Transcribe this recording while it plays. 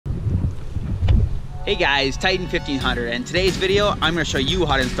Hey guys, Titan 1500, and in today's video I'm going to show you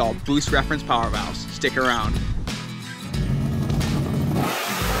how to install boost reference power valves. Stick around.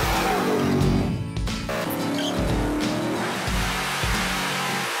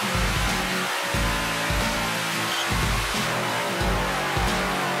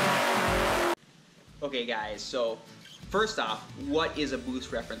 Okay guys, so first off, what is a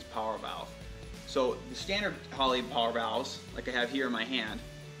boost reference power valve? So the standard Holley power valves, like I have here in my hand,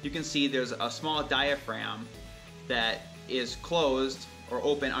 you can see there's a small diaphragm that is closed or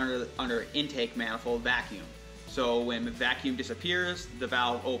open under intake manifold vacuum. So when the vacuum disappears, the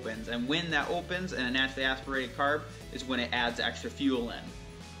valve opens, and when that opens in a naturally aspirated carb is when it adds extra fuel in.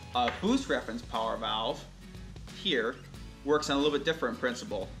 A boost reference power valve here works on a little bit different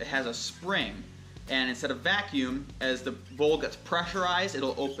principle. It has a spring, and instead of vacuum, as the bowl gets pressurized,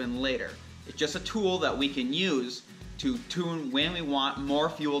 it'll open later. It's just a tool that we can use to tune when we want more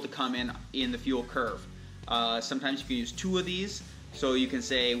fuel to come in the fuel curve. Sometimes you can use two of these, so you can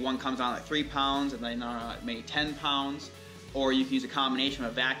say one comes on at 3 pounds and then maybe 10 pounds, or you can use a combination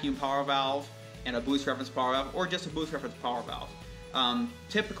of a vacuum power valve and a boost reference power valve, or just a boost reference power valve.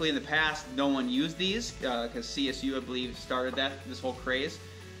 Typically in the past, no one used these because CSU, I believe, started this whole craze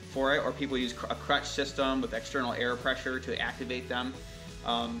for it, or people use a crutch system with external air pressure to activate them.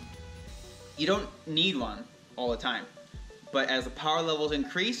 You don't need one all the time, but as the power levels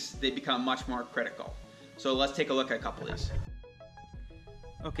increase, they become much more critical. So let's take a look at a couple of these.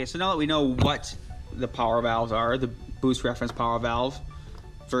 Okay, so now that we know what the power valves are, the boost reference power valve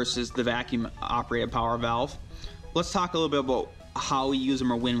versus the vacuum operated power valve, let's talk a little bit about how we use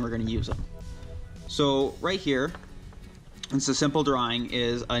them or when we're going to use them. So right here, it's a simple drawing,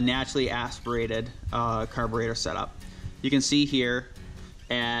 is a naturally aspirated carburetor setup. You can see here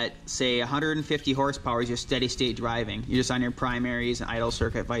at, say, 150 horsepower is your steady state driving. You're just on your primaries and idle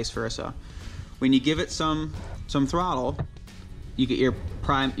circuit, vice versa. When you give it some throttle, you get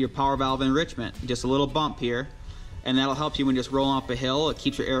your power valve enrichment, just a little bump here, and that'll help you when you're just rolling up a hill. It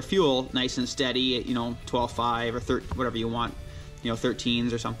keeps your air fuel nice and steady at 12.5 or 13, whatever you want,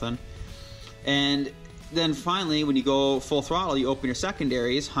 13s or something. And then finally, when you go full throttle, you open your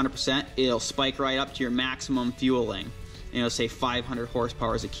secondaries, 100%, it'll spike right up to your maximum fueling. Say 500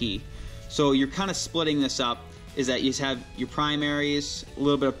 horsepower is a key. So you're kind of splitting this up, is that you have your primaries, a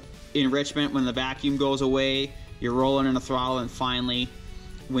little bit of enrichment when the vacuum goes away, you're rolling in a throttle, and finally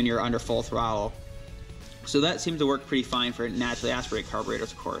when you're under full throttle. So that seems to work pretty fine for naturally aspirated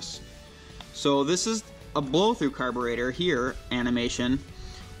carburetors, of course. So this is a blow-through carburetor here, animation,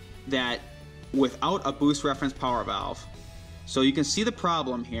 that without a boost reference power valve. So you can see the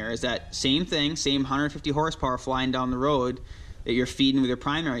problem here is that same thing, same 150 horsepower flying down the road that you're feeding with your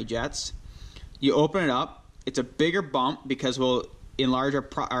primary jets. You open it up, it's a bigger bump because we'll enlarge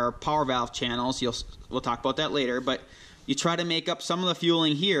our power valve channels. We'll talk about that later, but you try to make up some of the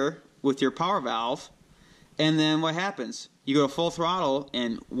fueling here with your power valve, and then what happens? You go to full throttle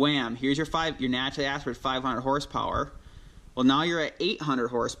and wham, here's your naturally aspirated 500 horsepower. Well, now you're at 800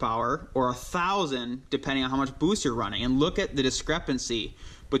 horsepower or 1,000 depending on how much boost you're running. And look at the discrepancy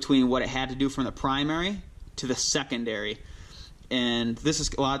between what it had to do from the primary to the secondary. And this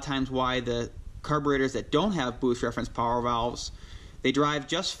is a lot of times why the carburetors that don't have boost reference power valves, they drive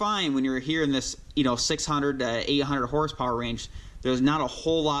just fine when you're here in this 600 to 800 horsepower range. There's not a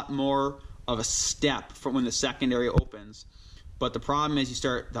whole lot more of a step from when the secondary opens. But the problem is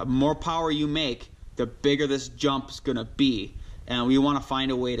the more power you make, the bigger this jump is going to be, and we want to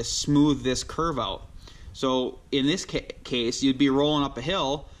find a way to smooth this curve out. So in this case, you'd be rolling up a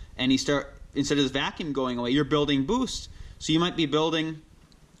hill, and instead of this vacuum going away, you're building boost. So you might be building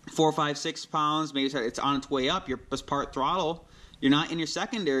 4, 5, 6 pounds, maybe it's on its way up, you're just part throttle, you're not in your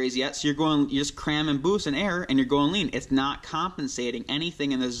secondaries yet, so you're just cramming boost and air, and you're going lean. It's not compensating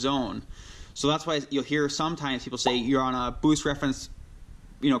anything in this zone. So that's why you'll hear sometimes people say you're on a boost reference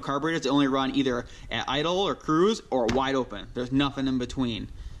carburetors that only run either at idle or cruise or wide open. There's nothing in between.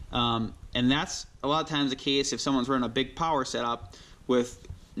 And that's a lot of times the case if someone's running a big power setup with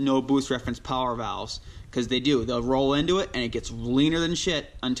no boost reference power valves, because they'll roll into it and it gets leaner than shit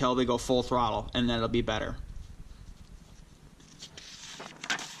until they go full throttle, and then it'll be better.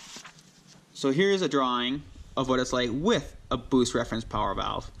 So here's a drawing of what it's like with a boost reference power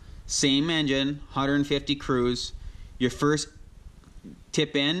valve. Same engine, 150 cruise. Your first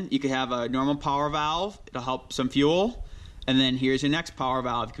tip in, you could have a normal power valve, it'll help some fuel, and then here's your next power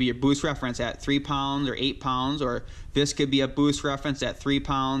valve. It could be your boost reference at 3 pounds or 8 pounds, or this could be a boost reference at 3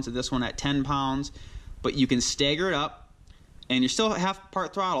 pounds and this one at 10 pounds, but you can stagger it up, and you're still half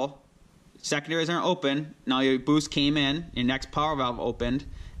part throttle. Secondaries aren't open, now your boost came in, your next power valve opened,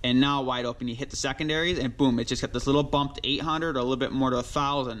 and now wide open. You hit the secondaries, and boom, it just got this little bump to 800 or a little bit more to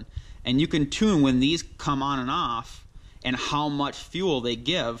 1,000. And you can tune when these come on and off and how much fuel they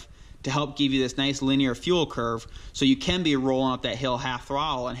give to help give you this nice linear fuel curve, so you can be rolling up that hill half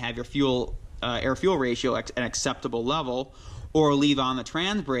throttle and have your fuel air-fuel ratio at an acceptable level, or leave on the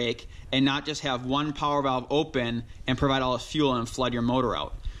trans brake and not just have one power valve open and provide all this fuel and flood your motor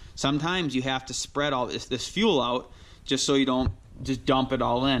out. Sometimes you have to spread all this fuel out just so you don't just dump it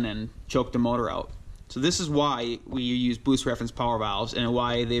all in and choke the motor out. So this is why we use boost reference power valves, and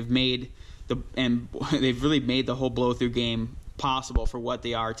why they've really made the whole blow-through game possible for what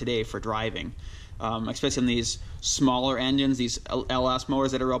they are today for driving. Especially in these smaller engines, these LS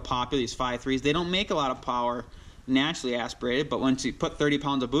motors that are real popular, these 5.3s, they don't make a lot of power naturally aspirated, but once you put 30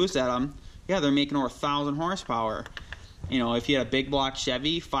 pounds of boost at them, yeah, they're making over 1,000 horsepower. You know, if you had a big block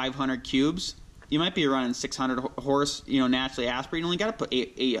Chevy, 500 cubes, you might be running 600 horse, naturally aspirated. You only got to put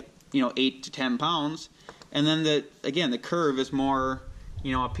 8 to 10 pounds, and then the curve is more,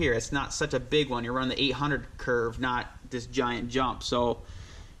 up here. It's not such a big one. You're running the 800 curve, not this giant jump. So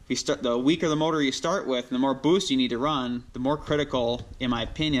if you start, the weaker the motor you start with, and the more boost you need to run, the more critical, in my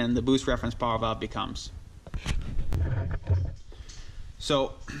opinion, the boost reference power valve becomes.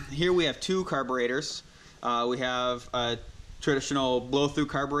 So here we have two carburetors. We have a traditional blow-through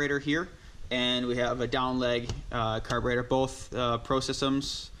carburetor here, and we have a down leg carburetor, both Pro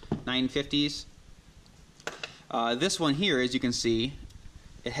Systems 950s. This one here, as you can see,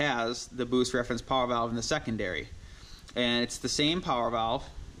 it has the boost reference power valve in the secondary, and it's the same power valve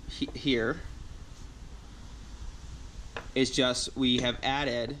here. It's just we have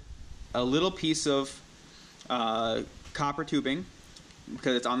added a little piece of copper tubing,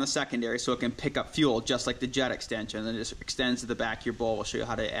 because it's on the secondary, so it can pick up fuel just like the jet extension, and it just extends to the back of your bowl. We'll show you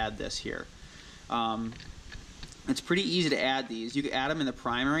how to add this here. It's pretty easy to add these. You can add them in the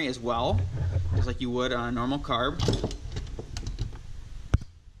primary as well, just like you would on a normal carb.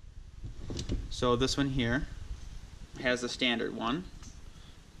 So this one here has the standard one.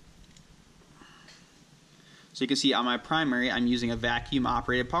 So you can see on my primary, I'm using a vacuum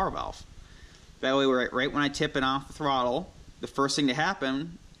operated power valve. That way, right when I tip it off the throttle, the first thing to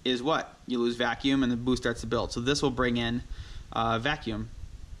happen is what? You lose vacuum and the boost starts to build. So this will bring in vacuum.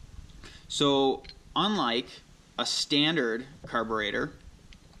 So unlike a standard carburetor,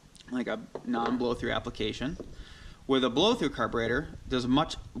 like a non-blow-through application, with a blow-through carburetor, there's a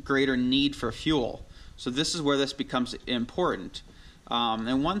much greater need for fuel. So this is where this becomes important.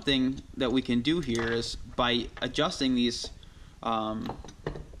 And one thing that we can do here is by adjusting these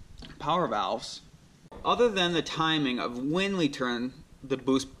power valves, other than the timing of when we turn the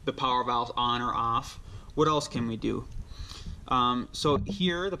power valves on or off, what else can we do? So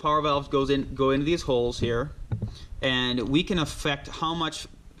here the power valves go into these holes here, and we can affect how much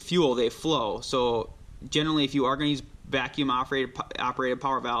fuel they flow. So generally, if you are going to use vacuum operated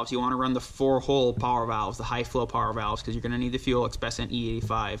power valves, you want to run the 4-hole power valves, the high flow power valves, because you're going to need the fuel, especially in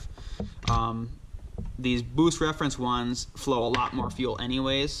E85. These boost reference ones flow a lot more fuel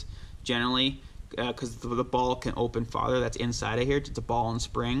anyways, generally, because the ball can open farther. That's inside of here. It's a ball and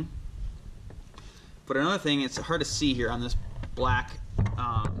spring. But another thing, it's hard to see here on this black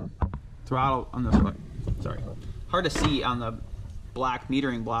throttle on this one. Sorry, hard to see on the black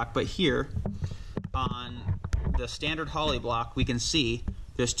metering block, but here on the standard Holley block, we can see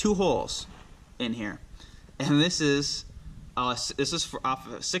there's 2 holes in here, and this is off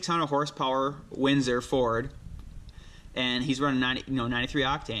a 600 horsepower Windsor Ford, and he's running 93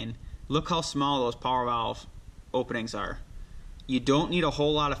 octane. Look how small those power valve openings are. You don't need a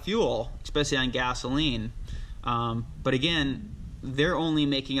whole lot of fuel, especially on gasoline. But again, they're only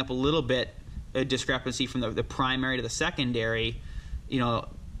making up a little bit of discrepancy from the primary to the secondary.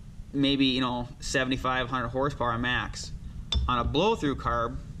 Maybe 7,500 horsepower max. On a blow-through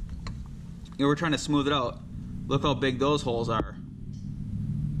carb, we're trying to smooth it out. Look how big those holes are,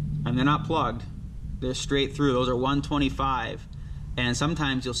 and they're not plugged. They're straight through. Those are 125. And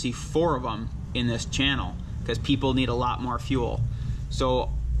sometimes you'll see 4 of them in this channel because people need a lot more fuel. So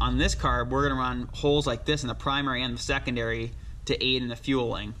on this carb, we're going to run holes like this in the primary and the secondary to aid in the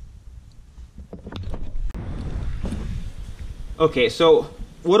fueling. Okay, so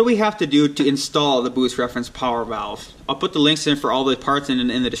what do we have to do to install the boost reference power valve? I'll put the links in for all the parts in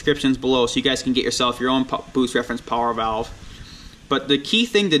the descriptions below, so you guys can get yourself your own boost reference power valve. But the key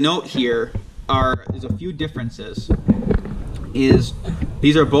thing to note here is a few differences.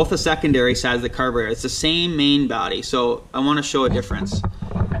 These are both the secondary sides of the carburetor. It's the same main body, so I want to show a difference.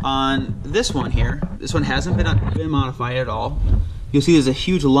 On this one here, this one hasn't been modified at all. You'll see there's a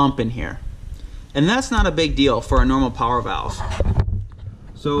huge lump in here, and that's not a big deal for a normal power valve.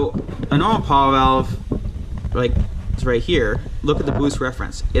 So a normal power valve, like it's right here, look at the boost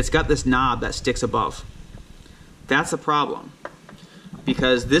reference. It's got this knob that sticks above. That's a problem.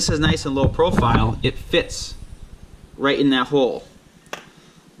 Because this is nice and low profile, it fits right in that hole.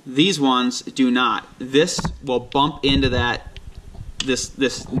 These ones do not. This will bump into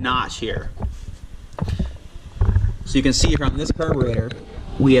this notch here. So you can see from this carburetor,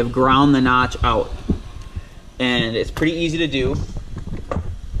 we have ground the notch out. And it's pretty easy to do.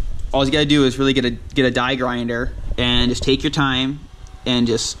 All you gotta do is really get a die grinder and just take your time and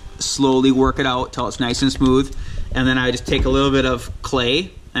just slowly work it out till it's nice and smooth. And then I just take a little bit of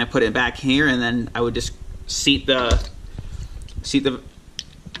clay and I put it back here, and then I would just seat the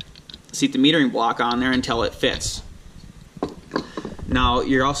metering block on there until it fits. Now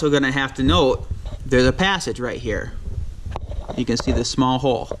you're also going to have to note there's a passage right here. You can see this small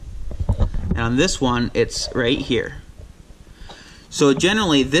hole. And on this one, it's right here. So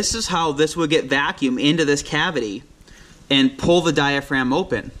generally, this is how this would get vacuum into this cavity and pull the diaphragm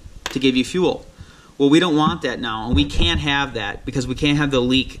open to give you fuel. Well, we don't want that now, and we can't have that because we can't have the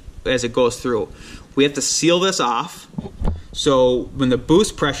leak as it goes through. We have to seal this off, so when the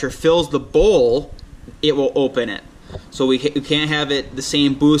boost pressure fills the bowl, it will open it. So we can't have it the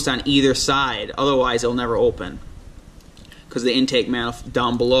same boost on either side, otherwise it'll never open. Because the intake manifold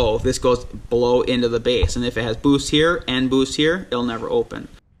down below, this goes below into the base, and if it has boost here and boost here, it'll never open.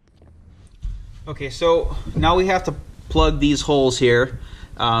 Okay, so now we have to plug these holes here.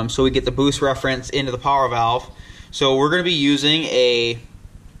 So we get the boost reference into the power valve. So we're going to be using a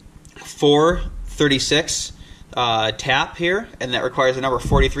 436 tap here, and that requires a number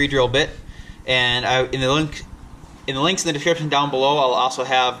 43 drill bit. And in the links in the description down below, I'll also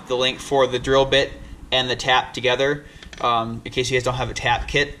have the link for the drill bit and the tap together, in case you guys don't have a tap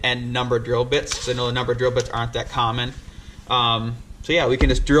kit and number drill bits, because I know the number drill bits aren't that common. So yeah, we can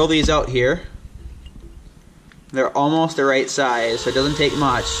just drill these out here. They're almost the right size, so it doesn't take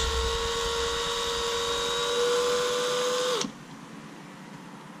much.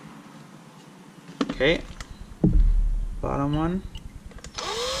 Okay, bottom one.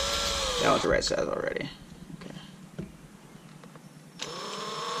 That was the right size already. Okay.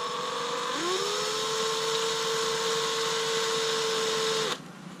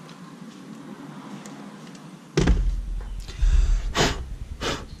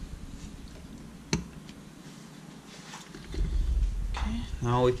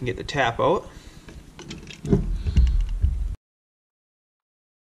 Now we can get the tap out.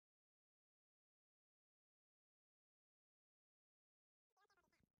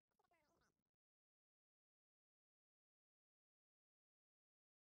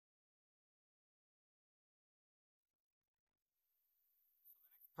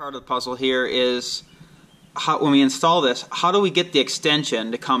 Part of the puzzle here is when we install this, how do we get the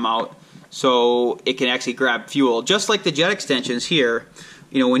extension to come out so it can actually grab fuel? Just like the jet extensions here,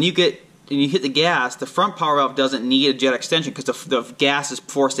 you know, when you hit the gas, the front power valve doesn't need a jet extension because the gas is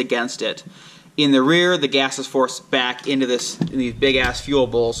forced against it. In the rear, the gas is forced back into these big ass fuel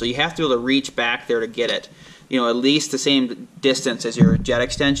bowls, so you have to be able to reach back there to get it. You know, at least the same distance as your jet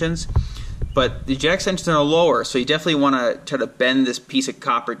extensions. But the jet extensions are lower, so you definitely want to try to bend this piece of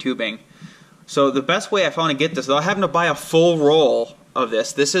copper tubing. So the best way I found to get this, without having to buy a full roll of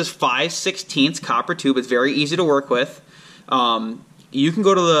this, this is 5/16 copper tube. It's very easy to work with. You can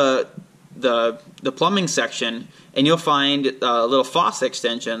go to the plumbing section and you'll find little faucet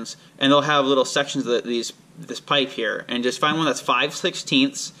extensions, and they'll have little sections of this pipe here. And just find one that's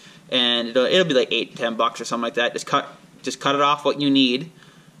 5/16, and it'll be like $8-10 or something like that. Just cut it off what you need,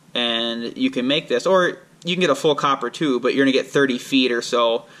 and you can make this. Or you can get a full copper tube, but you're gonna get 30 feet or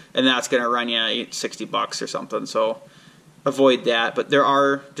so, and that's gonna run you $60 or something. So avoid that. But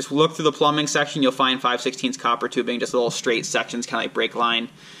just look through the plumbing section, you'll find 5/16 copper tubing, just little straight sections, kind of like brake line.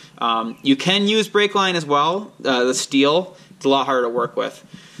 You can use brake line as well. The steel, it's a lot harder to work with.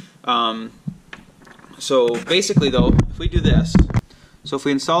 So basically though, if we do this, so if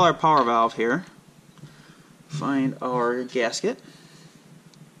we install our power valve here, find our gasket,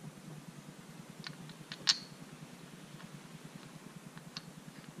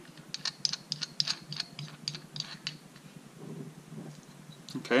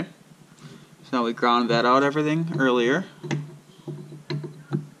 okay, so now we ground that out everything earlier.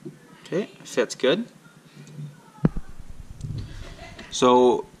 Okay, fits good.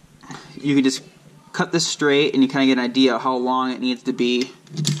 So you can just cut this straight and you kind of get an idea of how long it needs to be.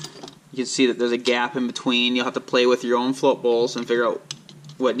 You can see that there's a gap in between. You'll have to play with your own float bowls and figure out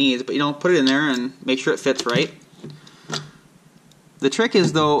what it needs, but put it in there and make sure it fits right. The trick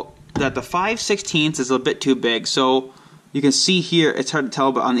is though that the 5/16 is a bit too big, so you can see here, it's hard to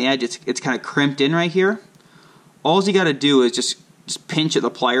tell, but on the edge it's kind of crimped in right here. All you got to do is just pinch at the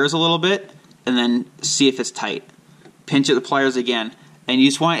pliers a little bit and then see if it's tight. Pinch at the pliers again, and you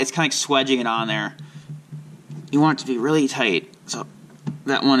just want it's kind of like swedging it on there. You want it to be really tight. So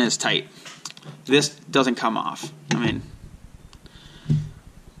that one is tight. This doesn't come off.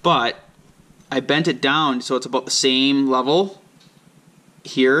 But I bent it down so it's about the same level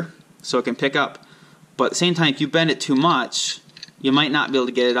here, so it can pick up. But at the same time, if you bend it too much, you might not be able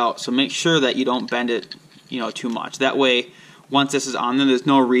to get it out. So make sure that you don't bend it, too much. That way, once this is on there, there's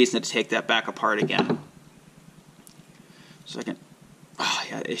no reason to take that back apart again. So I can, oh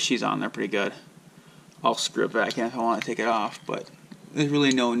yeah, she's on there pretty good. I'll screw it back in if I want to take it off, but there's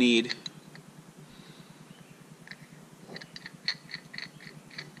really no need.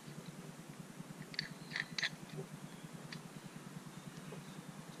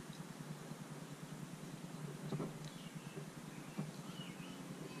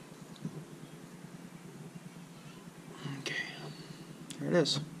 There it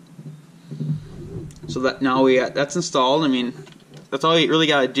is. So that now that's installed. That's all you really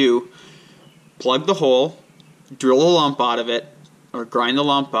got to do. Plug the hole, drill a lump out of it, or grind the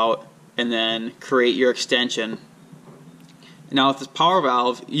lump out, and then create your extension. Now with this power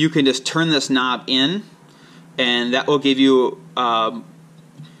valve, you can just turn this knob in, and that will give you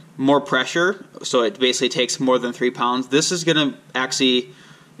more pressure. So it basically takes more than 3 pounds. This is gonna actually,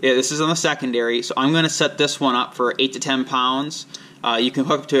 this is on the secondary. So I'm gonna set this one up for 8 to 10 pounds. You can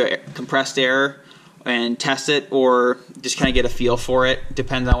hook up to compressed air and test it, or just kind of get a feel for it.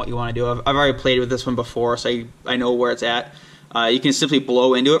 Depends on what you want to do. I've already played with this one before, so I know where it's at. You can simply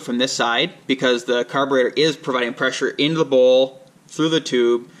blow into it from this side because the carburetor is providing pressure into the bowl through the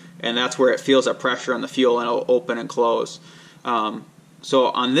tube, and that's where it feels that pressure on the fuel, and it'll open and close. So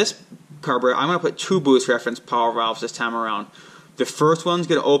on this carburetor, I'm going to put 2 boost reference power valves this time around. The first one's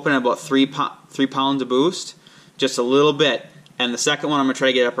going to open at about 3 pounds of boost, just a little bit. And the second one I'm going to try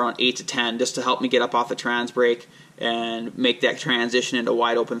to get up around 8 to 10 just to help me get up off the trans brake and make that transition into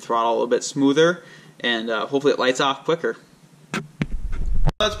wide open throttle a little bit smoother, and hopefully it lights off quicker.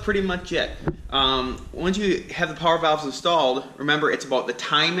 That's pretty much it. Once you have the power valves installed, remember it's about the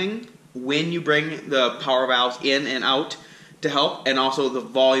timing when you bring the power valves in and out to help, and also the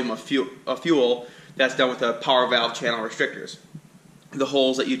volume of fuel that's done with the power valve channel restrictors, the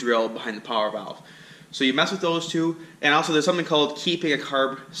holes that you drill behind the power valve. So you mess with those two, and also there's something called keeping a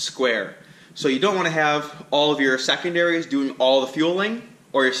carb square. So you don't want to have all of your secondaries doing all the fueling,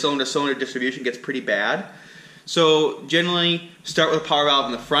 or your cylinder-cylinder distribution gets pretty bad. So generally start with a power valve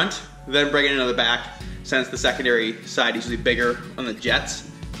in the front, then bring it into the back, since the secondary side is usually bigger on the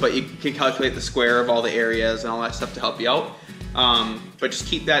jets. But you can calculate the square of all the areas and all that stuff to help you out. But just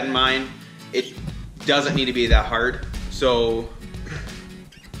keep that in mind. It doesn't need to be that hard. So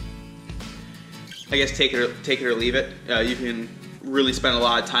I guess take it or leave it. You can really spend a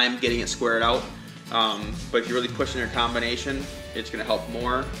lot of time getting it squared out, but if you're really pushing your combination, it's going to help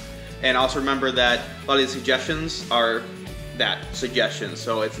more. And also remember that a lot of these suggestions are suggestions,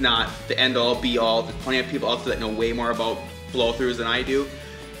 so it's not the end-all be-all. There's plenty of people out there that know way more about blow-throughs than I do.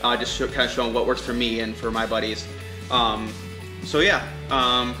 Just kind of showing what works for me and for my buddies. So yeah,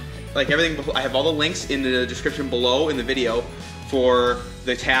 like everything, I have all the links in the description below in the video for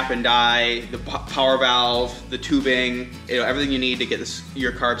the tap and die, the power valve, the tubing, everything you need to get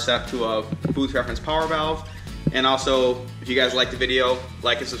your carb set up to a boost reference power valve. And also, if you guys like the video,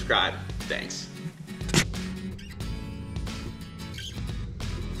 like and subscribe. Thanks.